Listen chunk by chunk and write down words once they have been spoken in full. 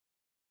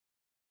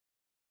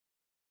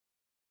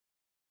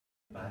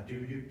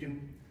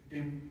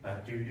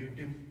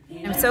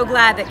I'm so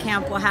glad that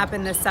camp will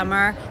happen this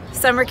summer.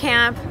 Summer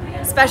camp,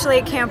 especially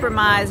at Camp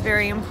Ramah, is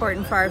very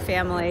important for our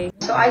family.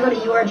 So I go to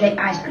URJ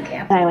Eisner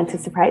Camp. I went to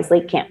Surprise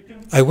Lake Camp.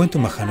 I went to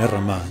Majane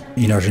Ramah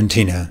in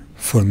Argentina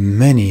for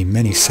many,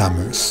 many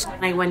summers.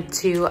 I went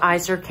to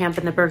Eisner Camp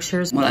in the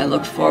Berkshires. What I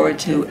looked forward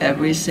to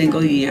every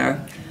single year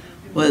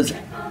was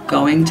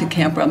going to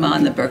Camp Ramah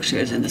in the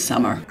Berkshires in the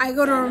summer. I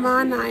go to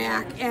Ramah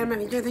Nyack, and my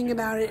favorite thing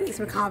about it is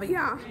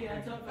Maccabiah.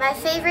 My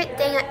favorite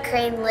thing at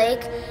Crane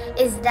Lake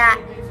is that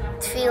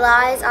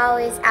Tefillah is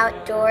always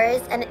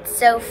outdoors, and it's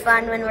so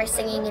fun when we're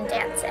singing and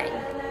dancing.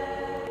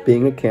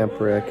 Being a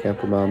camper at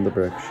Camp Ramah in the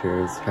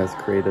Berkshires has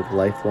created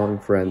lifelong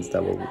friends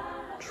that will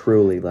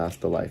truly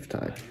last a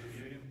lifetime.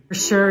 For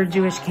sure,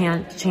 Jewish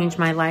camp changed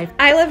my life.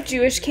 I love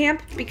Jewish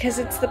camp because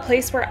it's the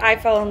place where I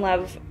fell in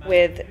love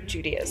with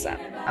Judaism.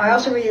 I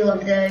also really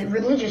love the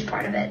religious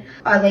part of it.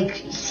 I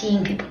like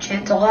seeing people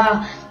chant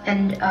Torah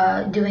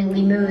and doing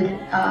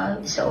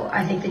limud, so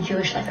I think the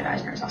Jewish life at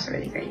Eisner is also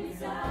really great.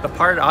 The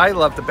part I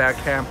loved about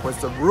camp was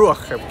the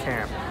ruach of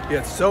camp. You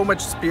had so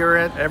much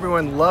spirit,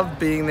 everyone loved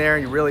being there,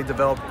 and you really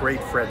developed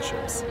great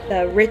friendships.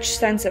 The rich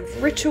sense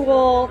of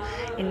ritual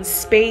in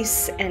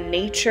space and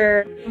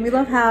nature. We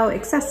love how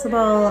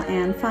accessible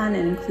and fun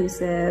and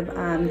inclusive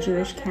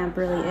Jewish camp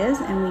really is,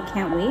 and we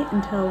can't wait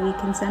until we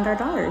can send our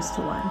daughters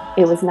to one.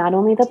 It was not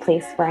only the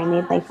place where I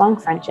made lifelong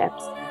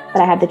friendships,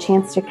 but I had the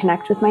chance to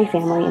connect with my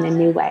family in a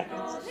new way.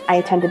 I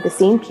attended the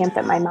same camp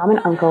that my mom and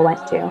uncle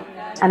went to,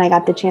 and I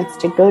got the chance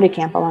to go to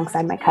camp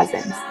alongside my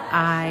cousins.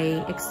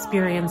 I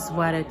experienced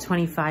what a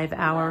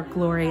 25-hour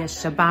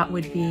glorious Shabbat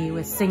would be,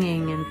 with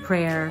singing and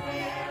prayer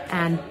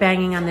and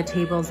banging on the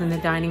tables in the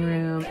dining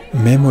room.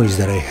 Memories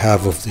that I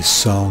have of the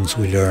songs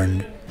we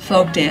learned.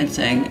 Folk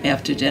dancing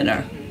after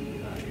dinner,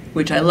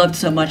 which I loved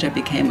so much I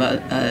became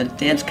a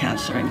dance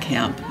counselor in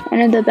camp.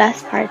 One of the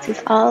best parts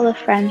is all the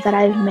friends that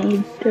I've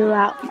made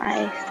throughout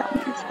my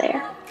summers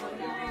there.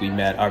 We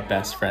met our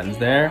best friends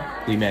there,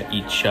 we met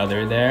each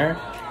other there,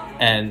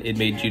 and it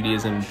made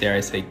Judaism, dare I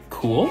say,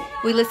 cool.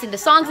 We listen to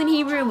songs in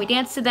Hebrew and we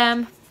dance to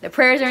them. The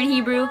prayers are in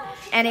Hebrew,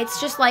 and it's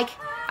just like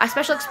a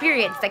special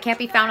experience that can't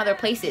be found other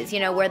places, you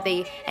know, where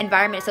the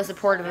environment is so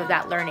supportive of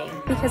that learning.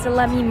 Because it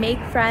let me make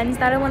friends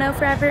that I will know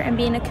forever and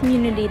be in a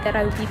community that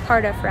I would be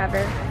part of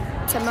forever.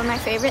 Some of my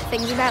favorite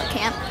things about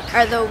camp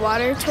are the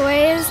water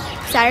toys,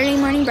 Saturday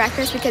morning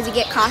breakfast because you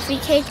get coffee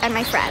cake, and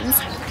my friends.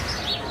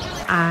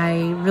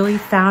 I really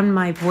found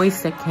my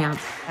voice at camp.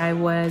 I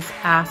was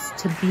asked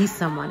to be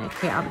someone at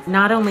camp,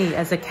 not only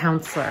as a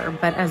counselor,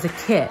 but as a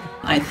kid.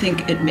 I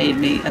think it made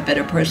me a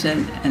better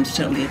person and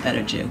certainly a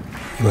better Jew.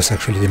 It was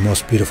actually the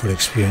most beautiful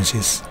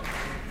experiences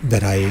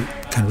that I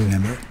can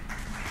remember.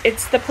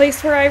 It's the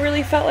place where I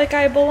really felt like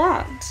I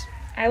belonged.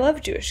 I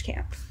love Jewish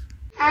camp.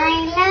 I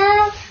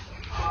love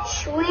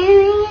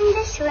swimming in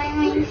the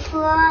swimming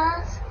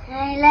pools.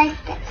 I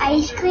like the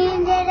ice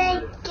cream that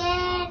I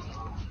get.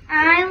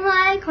 I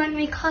like when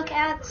we cook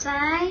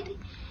outside.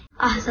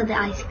 Also the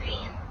ice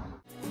cream.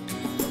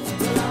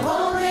 I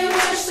only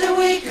wish that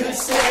we could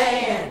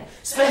stay and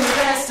spend the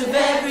rest of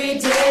every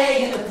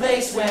day in the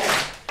place where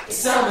it's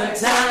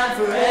summertime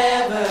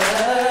forever.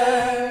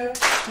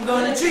 I'm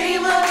gonna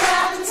dream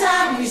about the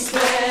time we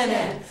spend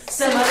and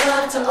send my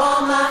love to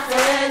all my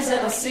friends,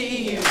 and I'll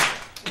see you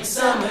when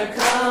summer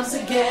comes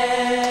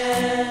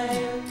again.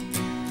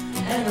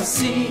 And I'll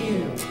see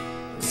you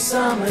when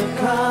summer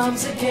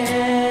comes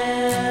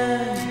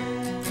again.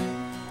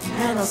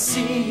 And I'll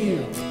see you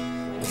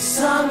when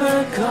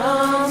summer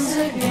comes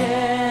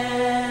again.